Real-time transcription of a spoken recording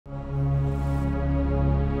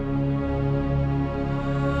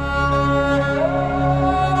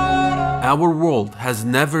Our world has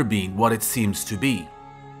never been what it seems to be.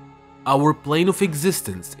 Our plane of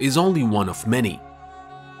existence is only one of many.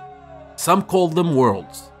 Some call them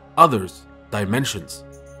worlds, others dimensions.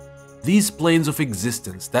 These planes of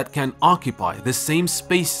existence that can occupy the same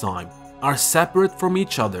space-time are separate from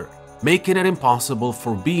each other, making it impossible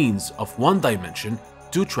for beings of one dimension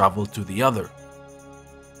to travel to the other.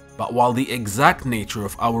 But while the exact nature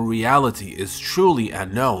of our reality is truly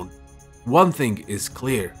unknown, one thing is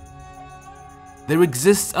clear. There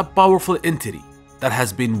exists a powerful entity that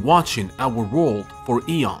has been watching our world for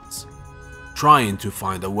eons, trying to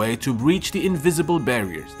find a way to breach the invisible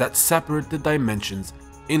barriers that separate the dimensions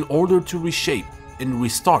in order to reshape and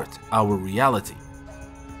restart our reality.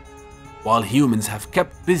 While humans have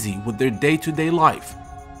kept busy with their day-to-day life,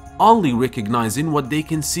 only recognizing what they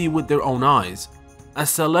can see with their own eyes, a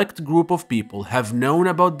select group of people have known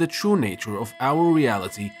about the true nature of our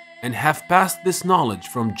reality and have passed this knowledge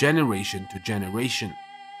from generation to generation.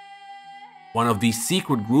 One of these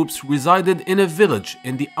secret groups resided in a village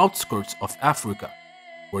in the outskirts of Africa,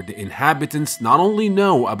 where the inhabitants not only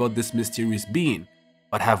know about this mysterious being,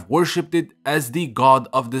 but have worshipped it as the god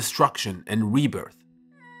of destruction and rebirth.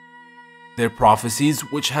 Their prophecies,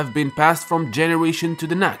 which have been passed from generation to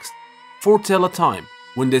the next, foretell a time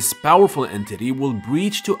when this powerful entity will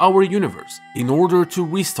breach to our universe in order to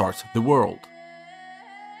restart the world.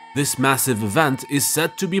 This massive event is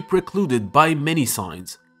said to be precluded by many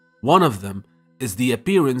signs. One of them is the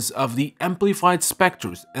appearance of the amplified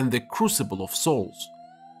specters and the crucible of souls.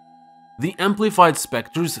 The amplified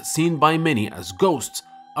specters, seen by many as ghosts,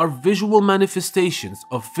 are visual manifestations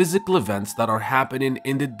of physical events that are happening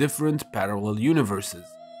in the different parallel universes.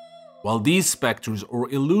 While these specters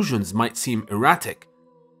or illusions might seem erratic,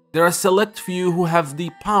 there are select few who have the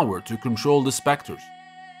power to control the specters.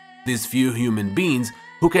 These few human beings,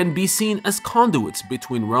 who can be seen as conduits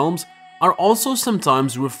between realms, are also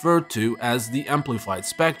sometimes referred to as the amplified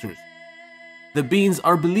specters. The beings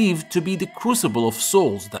are believed to be the crucible of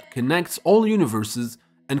souls that connects all universes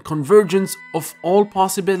and convergence of all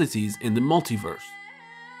possibilities in the multiverse.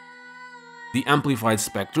 The amplified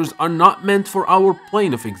specters are not meant for our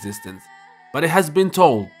plane of existence, but it has been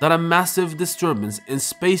told that a massive disturbance in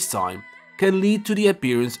space-time can lead to the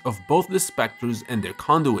appearance of both the specters and their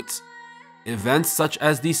conduits. Events such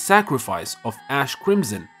as the sacrifice of Ash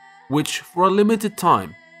Crimson, which for a limited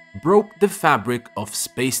time broke the fabric of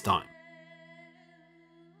space-time.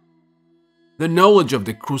 The knowledge of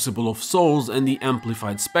the Crucible of Souls and the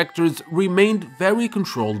amplified specters remained very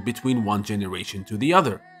controlled between one generation to the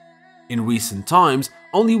other. In recent times,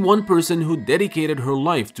 only one person who dedicated her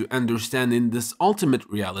life to understanding this ultimate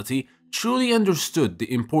reality truly understood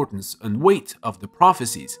the importance and weight of the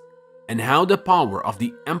prophecies, and how the power of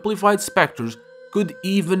the amplified specters could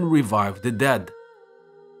even revive the dead.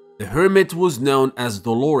 The hermit was known as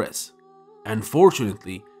Dolores.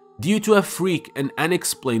 Unfortunately, due to a freak and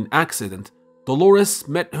unexplained accident, Dolores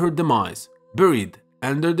met her demise, buried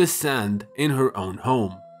under the sand in her own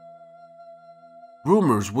home.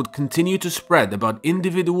 Rumors would continue to spread about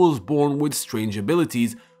individuals born with strange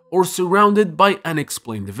abilities or surrounded by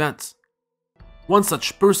unexplained events. One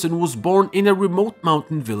such person was born in a remote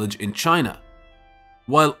mountain village in China.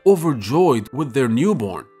 While overjoyed with their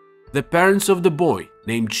newborn, the parents of the boy,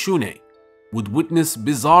 named Shun'ei, would witness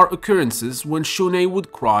bizarre occurrences when Shun'ei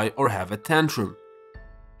would cry or have a tantrum.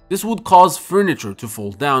 This would cause furniture to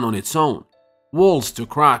fall down on its own, walls to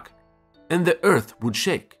crack, and the earth would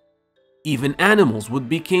shake. Even animals would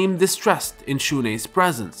become distressed in Shun'ei's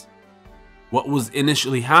presence. What was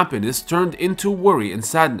initially happiness turned into worry and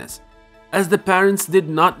sadness, as the parents did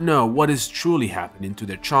not know what is truly happening to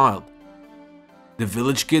their child. The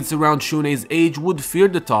village kids around Shun'ei's age would fear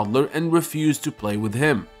the toddler and refuse to play with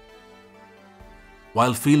him.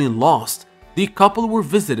 While feeling lost, the couple were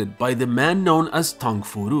visited by the man known as Tang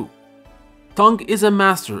Furu. Tang is a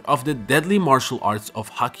master of the deadly martial arts of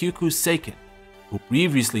Hakyuku Seiken, who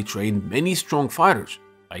previously trained many strong fighters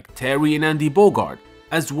like Terry and Andy Bogard,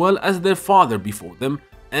 as well as their father before them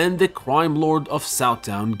and the crime lord of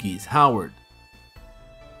Southtown Geese Howard.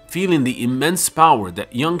 Feeling the immense power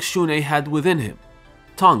that young Shun'ei had within him,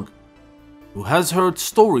 Tang, who has heard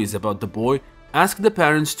stories about the boy, asked the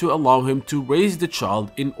parents to allow him to raise the child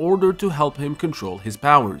in order to help him control his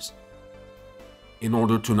powers. In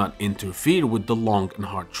order to not interfere with the long and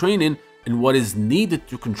hard training and what is needed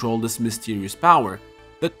to control this mysterious power,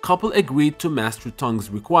 the couple agreed to Master Tang's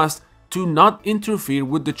request to not interfere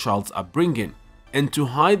with the child's upbringing and to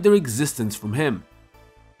hide their existence from him.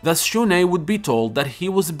 Thus, Shun'ei would be told that he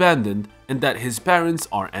was abandoned and that his parents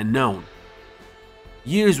are unknown.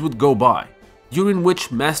 Years would go by, during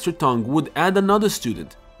which Master Tang would add another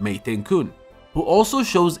student, Meitenkun, who also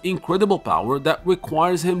shows incredible power that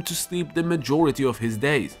requires him to sleep the majority of his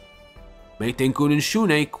days. Meitenkun and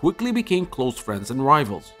Shun'ei quickly became close friends and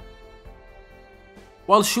rivals.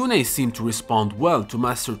 While Shun'ei seemed to respond well to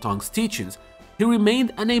Master Tong's teachings, he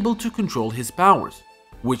remained unable to control his powers,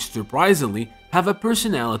 which surprisingly have a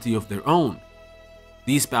personality of their own.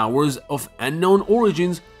 These powers of unknown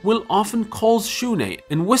origins will often call Shun'ei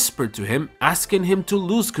and whisper to him, asking him to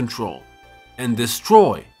lose control and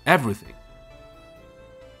destroy everything.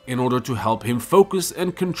 In order to help him focus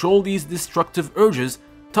and control these destructive urges,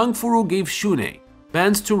 Tongfuru gave Shun'ei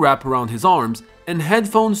bands to wrap around his arms and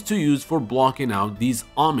headphones to use for blocking out these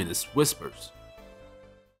ominous whispers.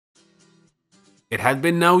 It had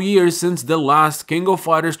been now years since the last King of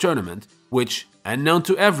Fighters tournament, which, unknown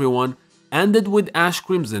to everyone, ended with Ash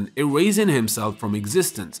Crimson erasing himself from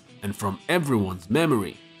existence and from everyone's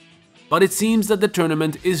memory. But it seems that the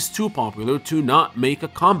tournament is too popular to not make a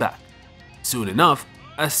comeback. Soon enough,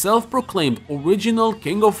 a self-proclaimed original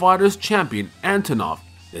King of Fighters champion, Antonov,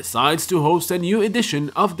 decides to host a new edition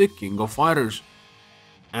of the King of Fighters.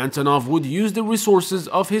 Antonov would use the resources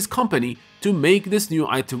of his company to make this new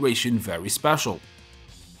iteration very special.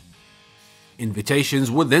 Invitations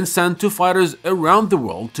were then sent to fighters around the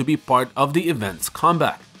world to be part of the event's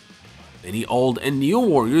comeback. Many old and new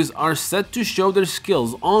warriors are set to show their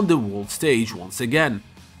skills on the world stage once again.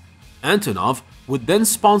 Antonov would then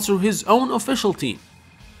sponsor his own official team.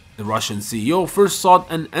 The Russian CEO first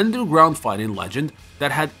sought an underground fighting legend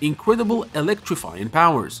that had incredible electrifying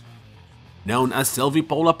powers. Known as Sylvie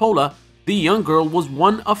Pola Pola, the young girl was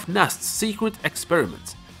one of Nest's secret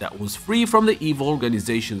experiments that was free from the evil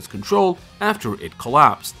organization's control after it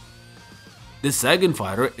collapsed. The second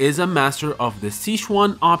fighter is a master of the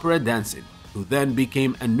Sichuan opera dancing, who then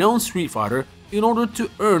became a known street fighter in order to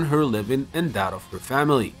earn her living and that of her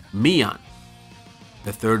family, Mian.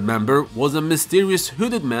 The third member was a mysterious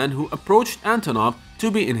hooded man who approached Antonov to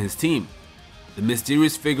be in his team. The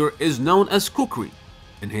mysterious figure is known as Kukri,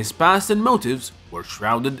 and his past and motives were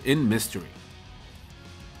shrouded in mystery.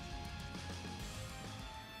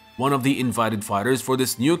 One of the invited fighters for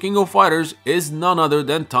this new King of Fighters is none other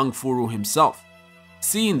than Tongfuru himself.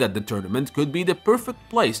 Seeing that the tournament could be the perfect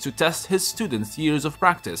place to test his students' years of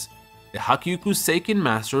practice, the Hakyuku Seiken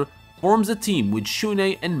Master forms a team with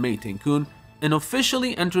Shun'ei and Meitenkun and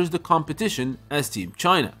officially enters the competition as Team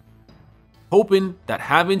China, hoping that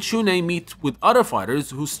having Shun'ei meet with other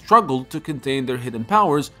fighters who struggled to contain their hidden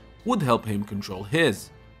powers would help him control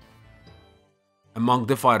his. Among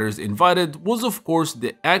the fighters invited was of course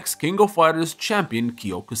the ex-King of Fighters champion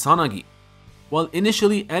Kyo Kusanagi. While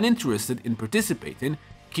initially uninterested in participating,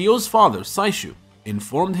 Kyo's father Saishu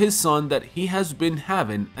informed his son that he has been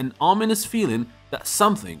having an ominous feeling that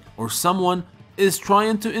something or someone is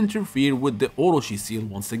trying to interfere with the Orochi seal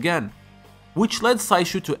once again, which led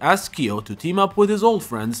Saishu to ask Kyo to team up with his old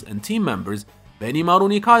friends and team members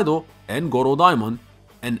Benimaru Nikaido and Goro Daimon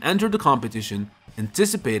and enter the competition,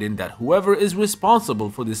 anticipating that whoever is responsible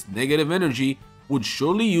for this negative energy would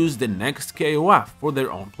surely use the next KOF for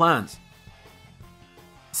their own plans.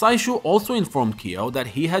 Saishu also informed Kyo that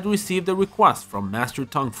he had received a request from Master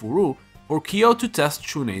Tongfuru for Kyo to test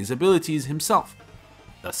Shun'ei's abilities himself.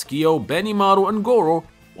 Thus Kyo, Benimaru, and Goro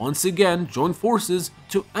once again joined forces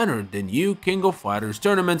to enter the new King of Fighters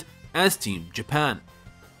tournament as Team Japan.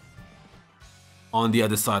 On the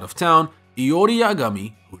other side of town, Iori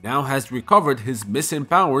Yagami, who now has recovered his missing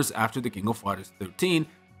powers after the King of Fighters 13,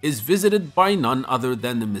 is visited by none other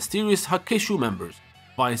than the mysterious Hakeshu members,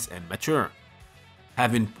 Vice and Mature.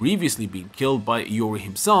 Having previously been killed by Iori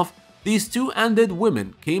himself, these two undead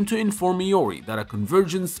women came to inform Iori that a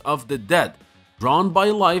convergence of the dead drawn by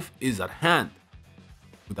life is at hand.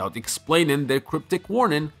 Without explaining their cryptic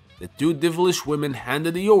warning, the two devilish women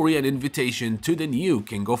handed Iori an invitation to the new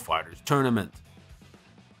King of Fighters tournament.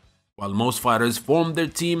 While most fighters formed their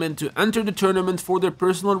team and to enter the tournament for their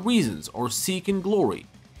personal reasons or seeking glory,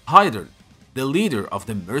 Hydern, the leader of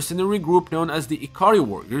the mercenary group known as the Ikari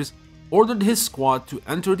Warriors, ordered his squad to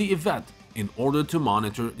enter the event in order to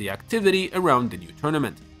monitor the activity around the new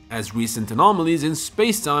tournament, as recent anomalies in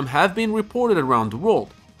space-time have been reported around the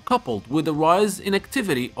world, coupled with the rise in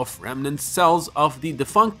activity of remnant cells of the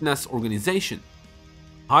defunct Nest organization.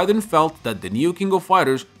 Hydern felt that the new King of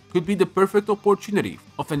Fighters could be the perfect opportunity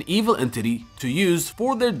of an evil entity to use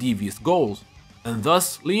for their devious goals, and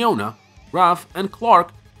thus Leona, Raph, and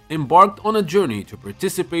Clark embarked on a journey to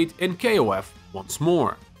participate in KOF once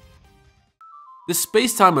more. The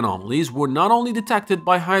space-time anomalies were not only detected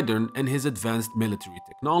by Hydern and his advanced military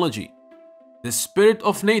technology. The spirit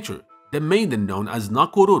of nature, the maiden known as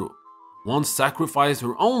Nakoruru, once sacrificed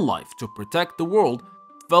her own life to protect the world,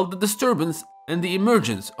 felt the disturbance and the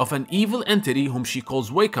emergence of an evil entity whom she calls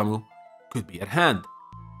Weikamu could be at hand.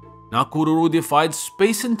 Nakururu defied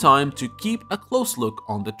space and time to keep a close look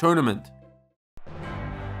on the tournament.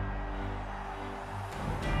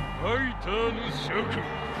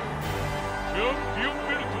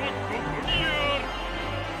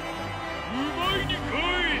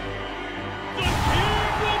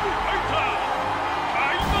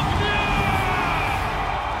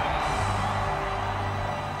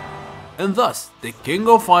 And thus, the King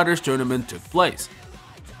of Fighters tournament took place.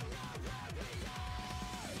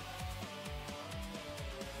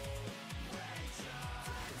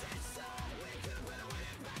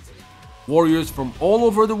 Warriors from all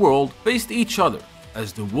over the world faced each other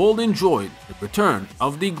as the world enjoyed the return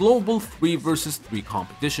of the global 3 vs 3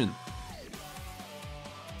 competition.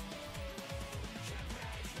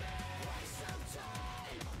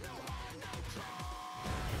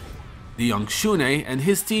 The young Shun'ei and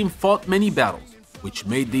his team fought many battles, which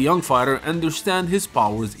made the young fighter understand his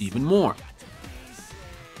powers even more,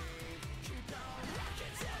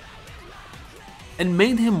 and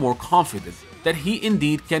made him more confident that he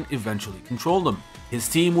indeed can eventually control them. His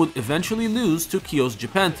team would eventually lose to Kyo's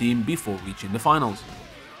Japan team before reaching the finals.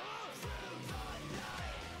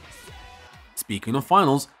 Speaking of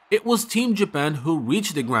finals, it was Team Japan who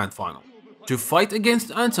reached the grand final to fight against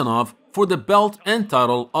Antonov for the belt and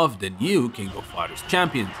title of the new King of Fighters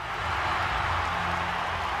champions.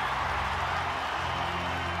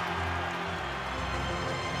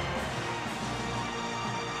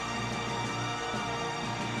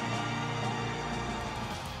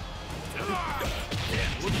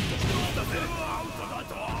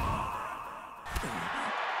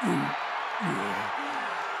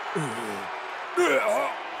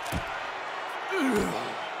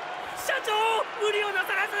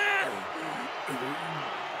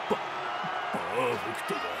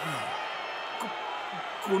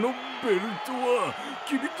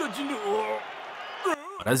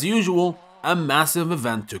 But as usual, a massive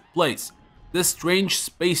event took place. The strange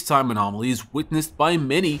space-time anomalies witnessed by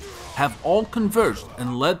many have all converged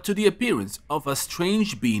and led to the appearance of a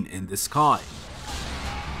strange being in the sky.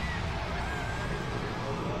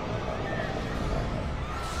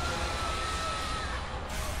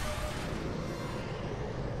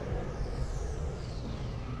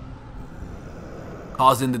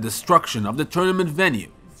 Causing the destruction of the tournament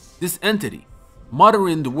venue, this entity,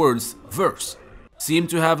 muttering the words "verse," seemed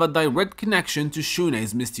to have a direct connection to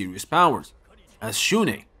Shun'ei's mysterious powers, as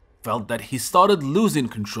Shun'ei felt that he started losing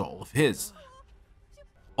control of his.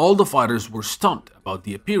 All the fighters were stumped about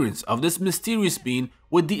the appearance of this mysterious being,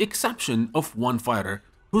 with the exception of one fighter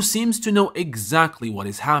who seems to know exactly what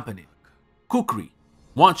is happening, Kukri,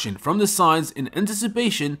 watching from the sides in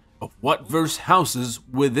anticipation of what verse houses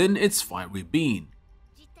within its fiery being.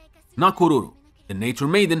 Nakururu, the Nature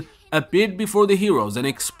Maiden, appeared before the heroes and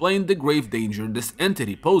explained the grave danger this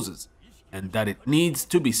entity poses, and that it needs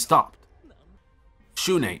to be stopped.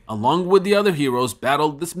 Shun'ei, along with the other heroes,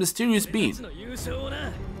 battled this mysterious being.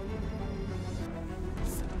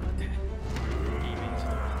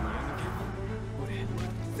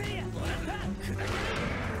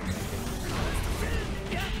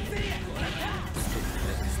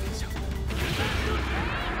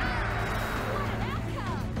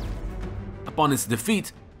 Upon its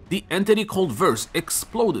defeat, the entity called Verse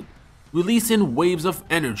exploded, releasing waves of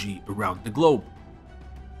energy around the globe.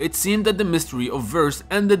 It seemed that the mystery of Verse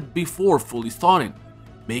ended before fully thawing,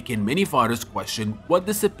 making many fighters question what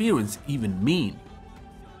this appearance even mean.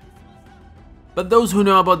 But those who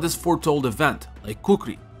know about this foretold event, like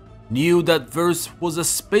Kukri, knew that Verse was a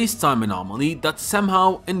space-time anomaly that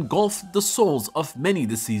somehow engulfed the souls of many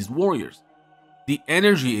deceased warriors. The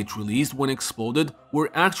energy it released when exploded were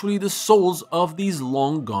actually the souls of these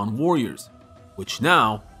long-gone warriors, which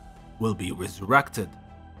now will be resurrected.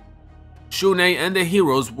 Shun'ei and the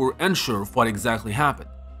heroes were unsure of what exactly happened,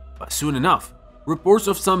 but soon enough, reports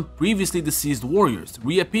of some previously deceased warriors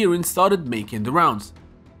reappearing started making the rounds.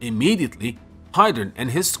 Immediately, Hydron and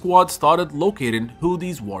his squad started locating who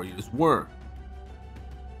these warriors were.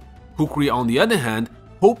 Kukri, on the other hand,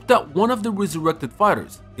 hoped that one of the resurrected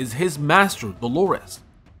fighters is his master Dolores.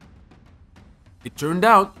 It turned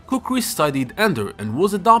out Kukri studied Ender and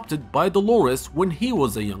was adopted by Dolores when he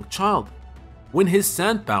was a young child. When his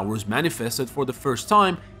sand powers manifested for the first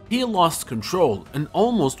time, he lost control and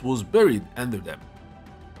almost was buried under them.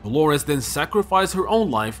 Dolores then sacrificed her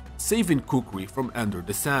own life, saving Kukri from under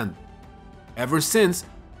the sand. Ever since,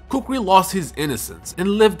 Kukri lost his innocence and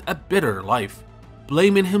lived a bitter life,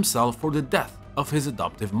 blaming himself for the death of his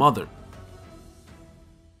adoptive mother.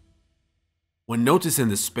 When noticing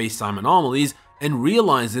the space-time anomalies, and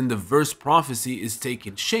realizing the verse prophecy is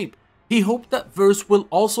taking shape, he hoped that verse will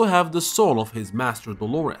also have the soul of his master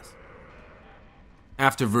Dolores.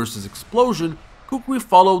 After Verse's explosion, Kukri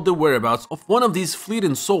followed the whereabouts of one of these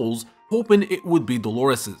fleeting souls, hoping it would be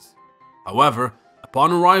Dolores's. However,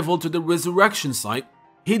 upon arrival to the resurrection site,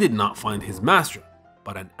 he did not find his master,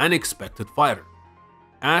 but an unexpected fighter,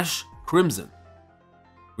 Ash Crimson.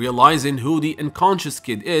 Realizing who the unconscious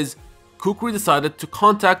kid is, Kukri decided to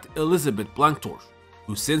contact Elizabeth Blanktorch,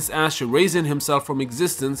 who since Ash erasing himself from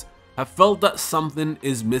existence, have felt that something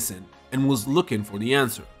is missing and was looking for the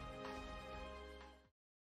answer.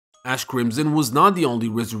 Ash Crimson was not the only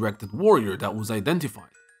resurrected warrior that was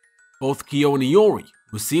identified. Both Kyo and Iori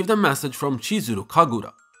received a message from Chizuru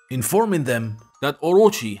Kagura, informing them that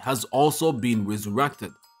Orochi has also been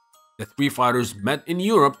resurrected. The three fighters met in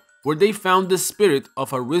Europe, where they found the spirit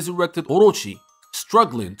of a resurrected Orochi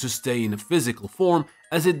struggling to stay in a physical form,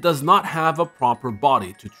 as it does not have a proper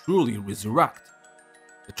body to truly resurrect.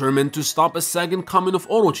 Determined to stop a second coming of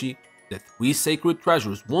Orochi, the three sacred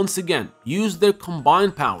treasures once again used their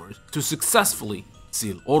combined powers to successfully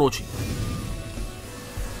seal Orochi.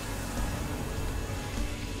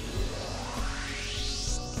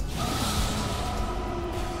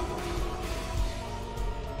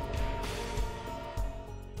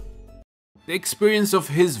 The experience of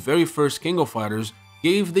his very first King of Fighters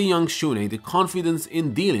gave the young Shun'ei the confidence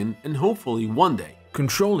in dealing and hopefully one day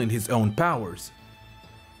controlling his own powers.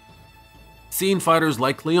 Seeing fighters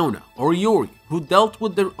like Leona or Iori who dealt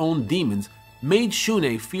with their own demons made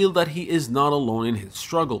Shun'ei feel that he is not alone in his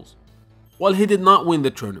struggles. While he did not win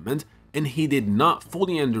the tournament and he did not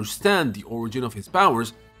fully understand the origin of his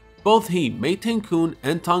powers, both he, Meitenkun,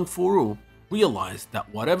 and Tang Furu realized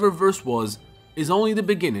that whatever verse was is only the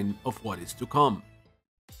beginning of what is to come.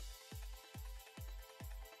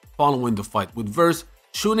 Following the fight with Verse,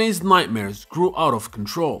 Shun'ei's nightmares grew out of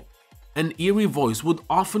control. An eerie voice would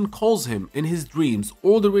often call him in his dreams,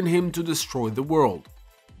 ordering him to destroy the world.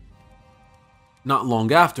 Not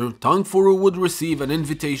long after, Tang Furu would receive an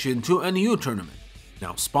invitation to a new tournament,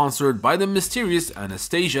 now sponsored by the mysterious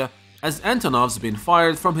Anastasia, as Antonov's been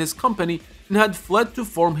fired from his company and had fled to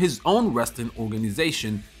form his own wrestling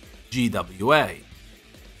organization, GWA.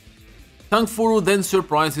 Tang Furu then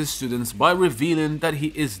surprised his students by revealing that he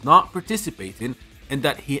is not participating and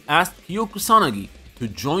that he asked Kyo Kusanagi to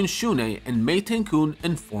join Shun'ei and Meitenkun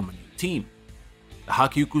and form a new team. The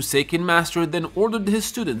Hakyuku Seiken master then ordered his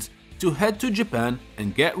students to head to Japan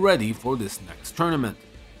and get ready for this next tournament.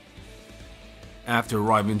 After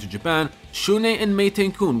arriving to Japan, Shun'ei and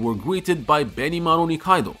Meitenkun were greeted by Benimaru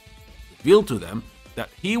Nikaido, who revealed to them that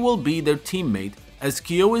he will be their teammate as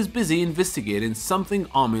Kyo is busy investigating something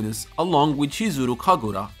ominous along with Chizuru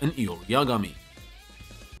Kagura and Iori Yagami.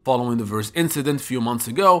 Following the Verse incident few months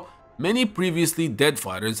ago, many previously dead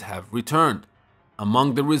fighters have returned.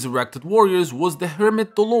 Among the resurrected warriors was the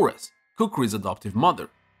hermit Dolores, Kukri's adoptive mother.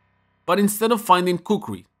 But instead of finding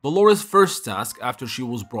Kukri, Dolores' first task after she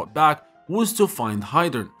was brought back was to find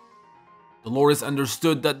Hydern. Dolores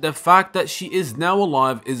understood that the fact that she is now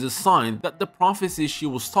alive is a sign that the prophecies she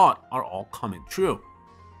was taught are all coming true.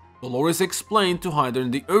 Dolores explained to Hydern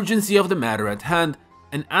the urgency of the matter at hand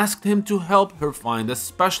and asked him to help her find a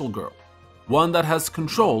special girl, one that has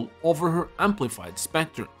control over her amplified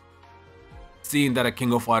specter. Seeing that a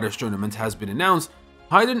King of Fighters tournament has been announced,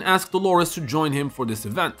 Hydern asked Dolores to join him for this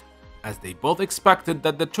event, as they both expected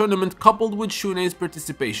that the tournament coupled with Shun'ei's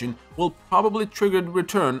participation will probably trigger the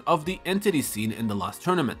return of the entity seen in the last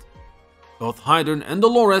tournament. Both Hydern and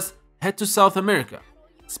Dolores head to South America,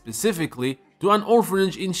 specifically to an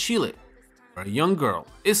orphanage in Chile, where a young girl,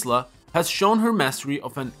 Isla, has shown her mastery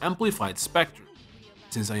of an amplified specter.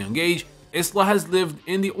 Since a young age, Isla has lived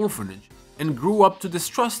in the orphanage and grew up to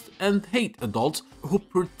distrust and hate adults who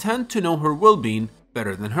pretend to know her well-being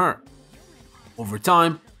better than her. Over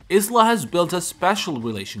time, Isla has built a special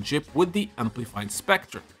relationship with the amplified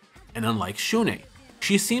specter, and unlike Shun'ei,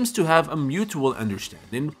 she seems to have a mutual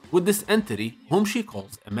understanding with this entity whom she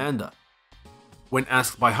calls Amanda. When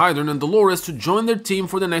asked by Hydern and Dolores to join their team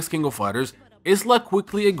for the next King of Fighters, Isla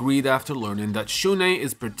quickly agreed after learning that Shun'ei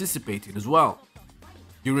is participating as well.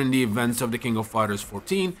 During the events of the King of Fighters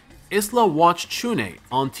 14, Isla watched Shun'ei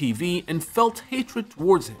on TV and felt hatred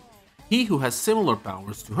towards him, he who has similar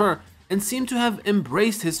powers to her and seemed to have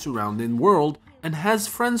embraced his surrounding world and has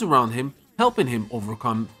friends around him helping him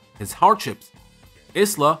overcome his hardships.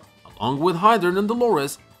 Isla, along with Hydern and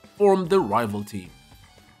Dolores, formed the rival team.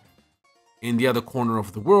 In the other corner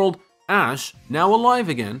of the world, Ash, now alive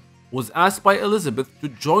again, was asked by Elizabeth to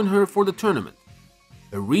join her for the tournament.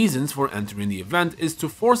 The reasons for entering the event is to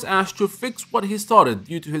force Ash to fix what he started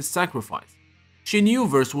due to his sacrifice.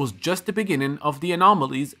 Shin'eiverse was just the beginning of the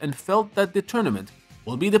anomalies and felt that the tournament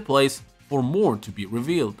will be the place for more to be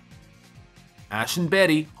revealed. Ash and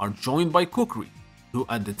Betty are joined by Kukri, who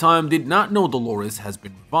at the time did not know Dolores has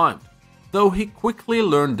been revived, though he quickly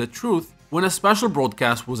learned the truth when a special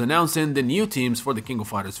broadcast was announcing the new teams for the King of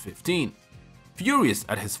Fighters 15. Furious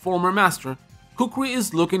at his former master, Kukri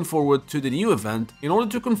is looking forward to the new event in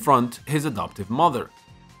order to confront his adoptive mother.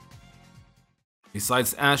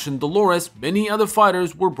 Besides Ash and Dolores, many other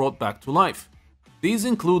fighters were brought back to life. These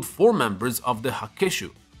include 4 members of the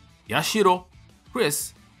Hakeshu: Yashiro,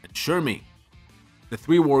 Chris, and Shun'ei. The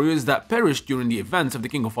 3 warriors that perished during the events of the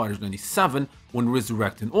King of Fighters 97 when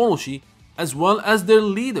resurrecting Orochi, as well as their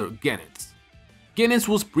leader Genin. Genin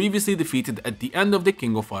was previously defeated at the end of the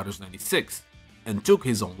King of Fighters 96 and took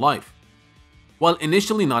his own life. While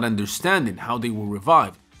initially not understanding how they were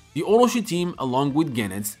revived, the Orochi team along with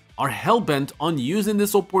Genin are hell-bent on using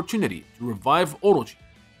this opportunity to revive Orochi.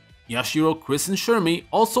 Yashiro, Chris, and Shun'ei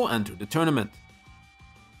also entered the tournament.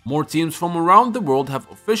 More teams from around the world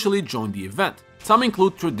have officially joined the event. Some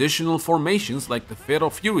include traditional formations like the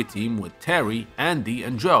Fatal Fury team with Terry, Andy,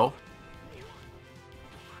 and Joe,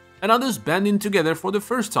 and others banding together for the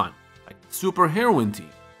first time, like the Super Heroine team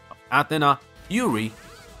of Athena, Yuri,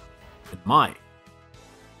 and Mai.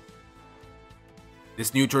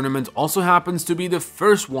 This new tournament also happens to be the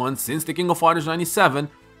first one since the King of Fighters 97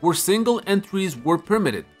 where single entries were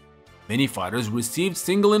permitted. Many fighters received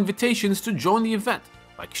single invitations to join the event,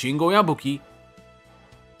 like Shingo Yabuki,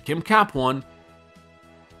 Kim Cap-1,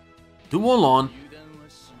 Duolon,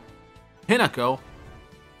 Hinako,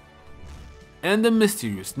 and the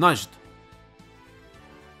mysterious Najd.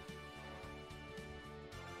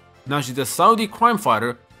 Najd is a Saudi crime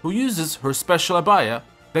fighter who uses her special abaya,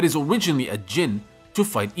 that is originally a jinn, to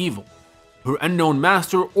fight evil. Her unknown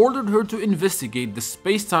master ordered her to investigate the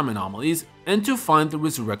space-time anomalies and to find the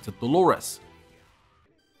resurrected Dolores.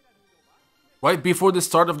 Right before the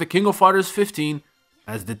start of the King of Fighters 15,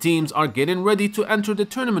 as the teams are getting ready to enter the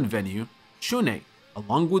tournament venue, Shun'ei,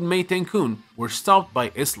 along with Mei Tenkun, were stopped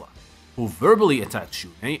by Isla, who verbally attacked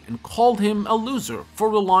Shun'ei and called him a loser for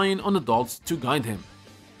relying on adults to guide him.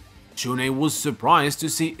 Shun'ei was surprised to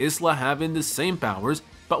see Isla having the same powers,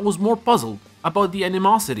 but was more puzzled about the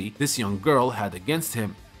animosity this young girl had against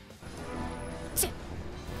him.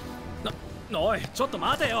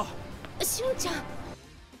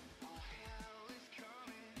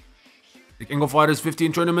 The King of Fighters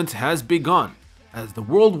 15 tournament has begun, as the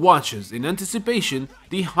world watches in anticipation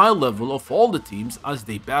the high level of all the teams as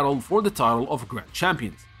they battle for the title of Grand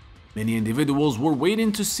Champions. Many individuals were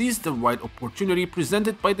waiting to seize the right opportunity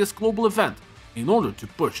presented by this global event in order to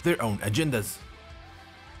push their own agendas.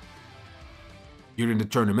 During the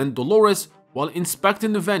tournament, Dolores, while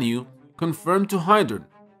inspecting the venue, confirmed to Hydern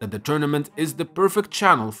that the tournament is the perfect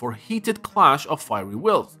channel for heated clash of fiery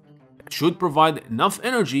wills that should provide enough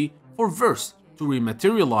energy for Verse to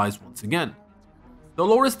rematerialize once again.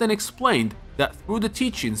 Dolores then explained that through the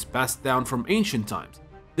teachings passed down from ancient times,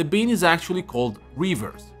 the being is actually called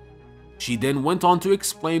Reverse. She then went on to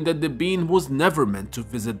explain that the being was never meant to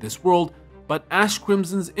visit this world, but Ash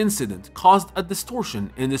Crimson's incident caused a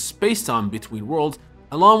distortion in the space-time between worlds,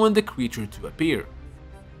 allowing the creature to appear.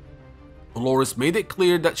 Dolores made it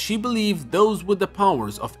clear that she believed those with the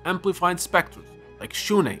powers of amplified specters, like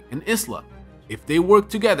Shun'ei and Isla, if they work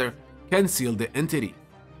together, can seal the entity,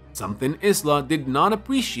 something Isla did not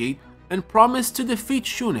appreciate and promised to defeat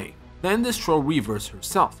Shun'ei, then destroy Reverse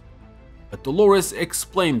herself. But Dolores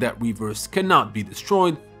explained that Reverse cannot be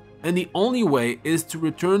destroyed, and the only way is to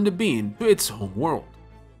return the being to its home world.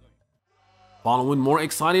 Following more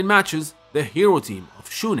exciting matches, the hero team of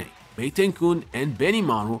Shun'ei, Mei Tenkun, and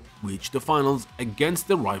Benimaru reached the finals against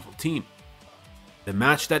the rival team. The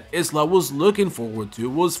match that Isla was looking forward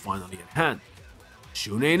to was finally at hand.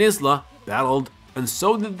 Shun'ei and Isla battled, and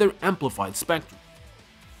so did their amplified specters.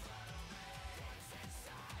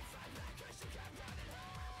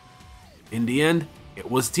 In the end, it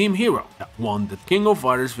was Team Hero that won the King of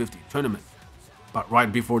Fighters 15 tournament. But right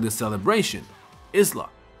before the celebration, Isla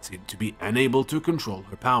seemed to be unable to control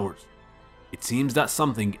her powers. It seems that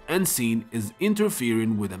something unseen is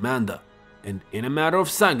interfering with Amanda, and in a matter of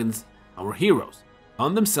seconds, our heroes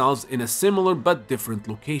found themselves in a similar but different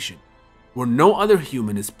location, where no other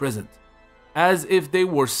human is present, as if they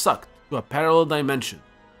were sucked to a parallel dimension.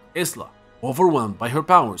 Isla, overwhelmed by her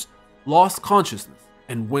powers, lost consciousness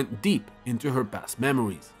and went deep into her past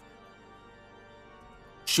memories.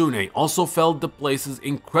 Shun'ei also felt the place's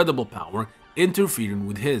incredible power interfering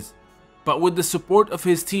with his, but with the support of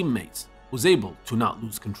his teammates, was able to not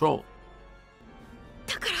lose control.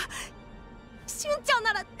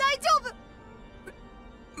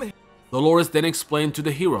 Dolores then explained to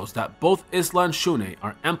the heroes that both Isla and Shun'ei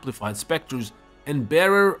are amplified specters and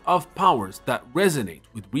bearer of powers that resonate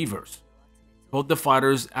with Reavers. Both the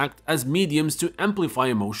fighters act as mediums to amplify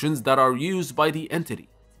emotions that are used by the entity.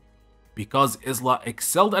 Because Isla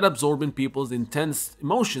excelled at absorbing people's intense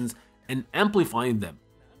emotions and amplifying them,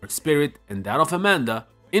 her spirit and that of Amanda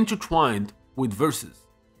intertwined with verses,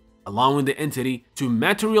 allowing the entity to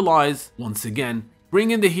materialize once again,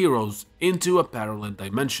 bringing the heroes into a parallel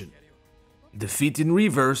dimension. Defeating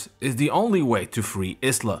Reavers is the only way to free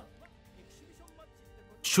Isla.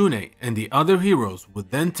 Shun'ei and the other heroes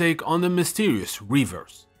would then take on the mysterious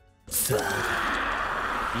Reavers.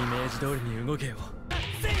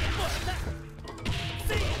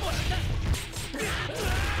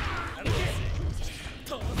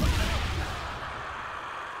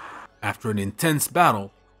 After an intense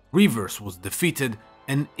battle, Reavers was defeated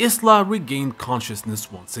and Isla regained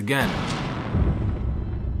consciousness once again.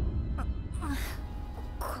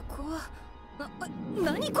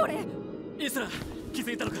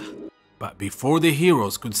 But before the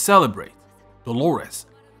heroes could celebrate, Dolores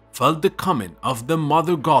felt the coming of the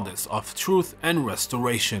mother goddess of truth and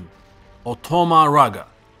restoration, Otoma Raga,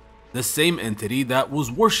 the same entity that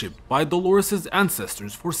was worshipped by Dolores'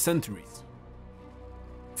 ancestors for centuries.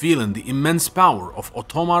 Feeling the immense power of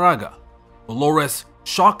Otoma Raga, Dolores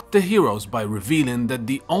shocked the heroes by revealing that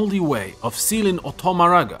the only way of sealing Otoma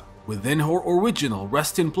Raga within her original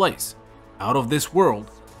resting place out of this world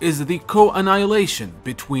is the co-annihilation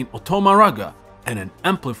between Otoma Raga and an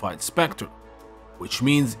amplified specter, which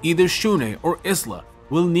means either Shun'ei or Isla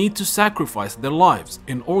will need to sacrifice their lives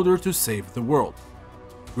in order to save the world.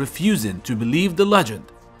 Refusing to believe the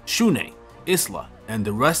legend, Shun'ei, Isla, and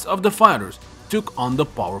the rest of the fighters took on the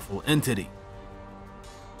powerful entity.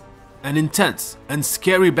 An intense and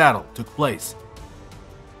scary battle took place.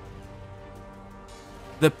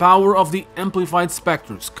 The power of the amplified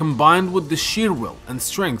specters combined with the sheer will and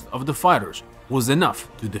strength of the fighters was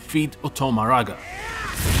enough to defeat Otoma Raga.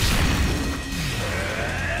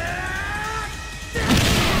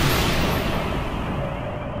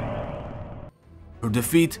 Her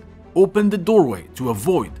defeat opened the doorway to a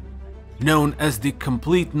void, known as the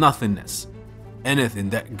Complete Nothingness.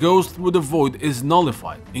 Anything that goes through the void is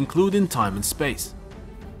nullified, including time and space.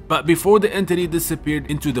 But before the entity disappeared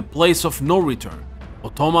into the place of no return,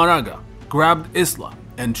 Otoma Raga grabbed Isla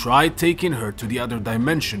and tried taking her to the other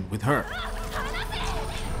dimension with her.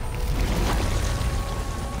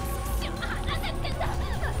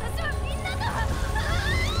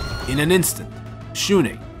 In an instant,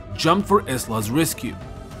 Shun'ei jumped for Isla's rescue,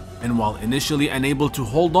 and while initially unable to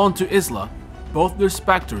hold on to Isla, both their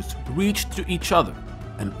specters reached to each other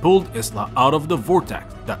and pulled Isla out of the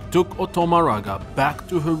vortex that took Otoma Raga back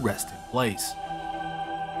to her resting place.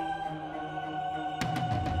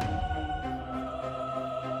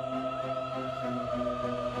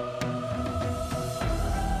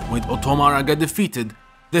 With Otoma Raga defeated,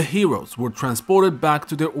 the heroes were transported back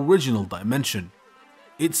to their original dimension.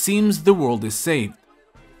 It seems the world is saved,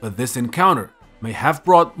 but this encounter may have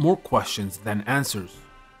brought more questions than answers.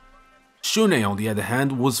 Shun'ei, on the other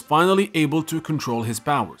hand, was finally able to control his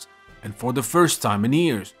powers, and for the first time in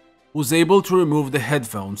years, was able to remove the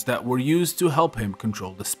headphones that were used to help him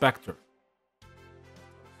control the specter.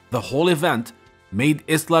 The whole event made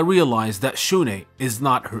Isla realize that Shun'ei is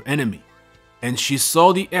not her enemy, and she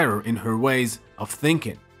saw the error in her ways of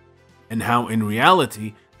thinking, and how in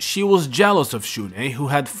reality she was jealous of Shun'ei, who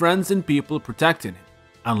had friends and people protecting him,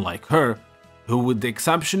 unlike her, who with the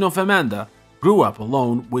exception of Amanda, grew up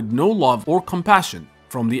alone with no love or compassion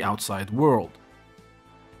from the outside world.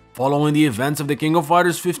 Following the events of the King of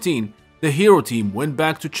Fighters 15, the hero team went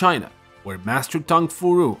back to China, where Master Tang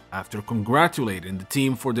Furu, after congratulating the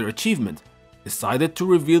team for their achievement, decided to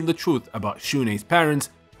reveal the truth about Shun'ei's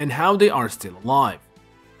parents and how they are still alive.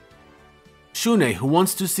 Shun'ei, who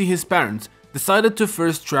wants to see his parents, decided to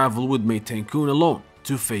first travel with Mei Tenkun alone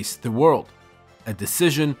to face the world, a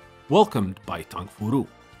decision welcomed by Tang Furu.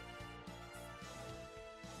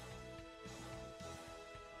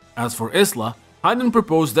 As for Isla, Haydn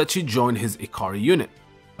proposed that she join his Ikari unit,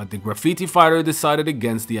 but the graffiti fighter decided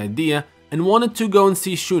against the idea and wanted to go and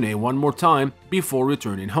see Shun'ei one more time before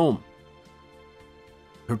returning home.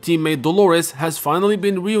 Her teammate Dolores has finally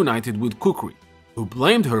been reunited with Kukri, who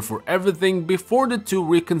blamed her for everything before the two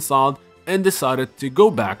reconciled and decided to go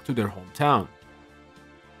back to their hometown.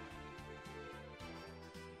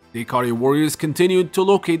 The Ikari warriors continued to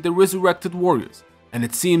locate the resurrected warriors, and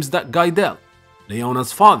it seems that Gaidel,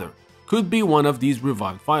 Leona's father, could be one of these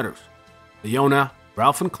revived fighters. Leona,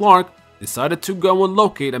 Ralph and Clark decided to go and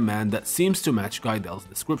locate a man that seems to match Gaidel's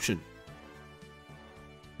description.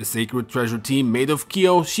 The Sacred Treasure team made of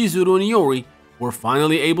Kyo, Shizuru and Iori were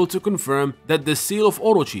finally able to confirm that the seal of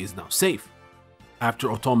Orochi is now safe. After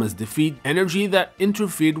Otoma's defeat, energy that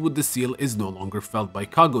interfered with the seal is no longer felt by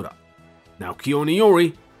Kagura. Now Kyo and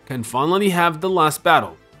Iori can finally have the last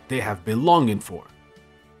battle they have been longing for.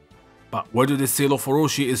 But whether the seal of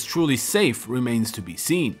Orochi is truly safe remains to be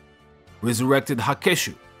seen. Resurrected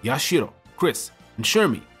Hakeshu, Yashiro, Chris, and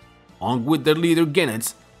Shermie, along with their leader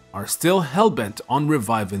Genetsu, are still hellbent on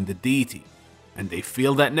reviving the deity, and they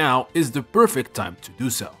feel that now is the perfect time to do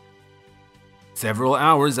so. Several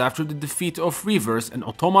hours after the defeat of Reverse and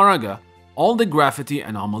Otomaraga, all the gravity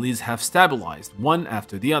anomalies have stabilized one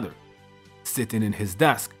after the other. Sitting in his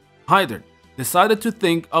desk, Hyder decided to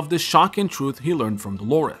think of the shocking truth he learned from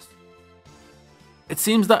Dolores. It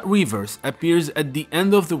seems that Reverse appears at the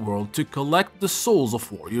end of the world to collect the souls of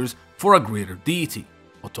warriors for a greater deity,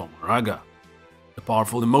 Otomaraga. The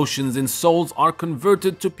powerful emotions in souls are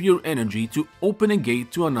converted to pure energy to open a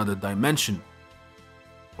gate to another dimension,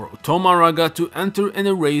 for Otomaraga to enter and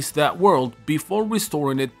erase that world before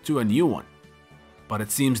restoring it to a new one. But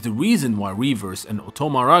it seems the reason why Reverse and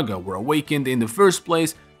Otomaraga were awakened in the first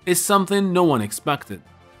place is something no one expected.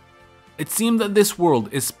 It seemed that this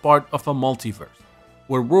world is part of a multiverse,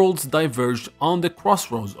 where worlds diverged on the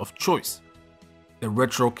crossroads of choice. The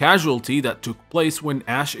retro casualty that took place when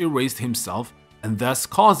Ash erased himself and thus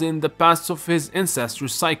causing the past of his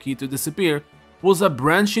ancestor's psyche to disappear was a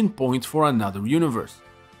branching point for another universe.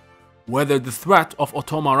 Whether the threat of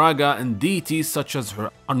Otomaraga and deities such as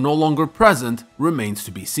her are no longer present remains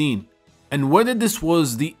to be seen, and whether this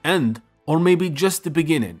was the end or maybe just the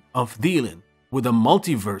beginning of dealing with a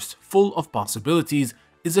multiverse full of possibilities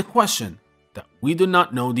is a question that we do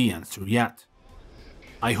not know the answer yet.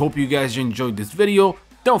 I hope you guys enjoyed this video.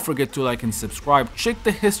 Don't forget to like and subscribe, check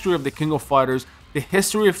the history of the King of Fighters, the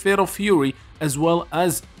history of Fatal Fury, as well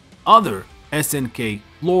as other SNK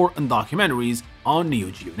lore and documentaries on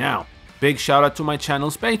NeogeoNow. Big shout out to my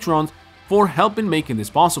channel's patrons for helping making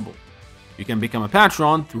this possible. You can become a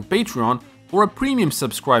patron through Patreon or a premium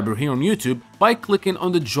subscriber here on YouTube by clicking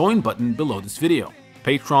on the join button below this video.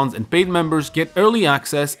 Patrons and paid members get early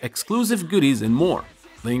access, exclusive goodies, and more.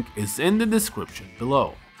 Link is in the description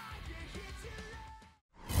below.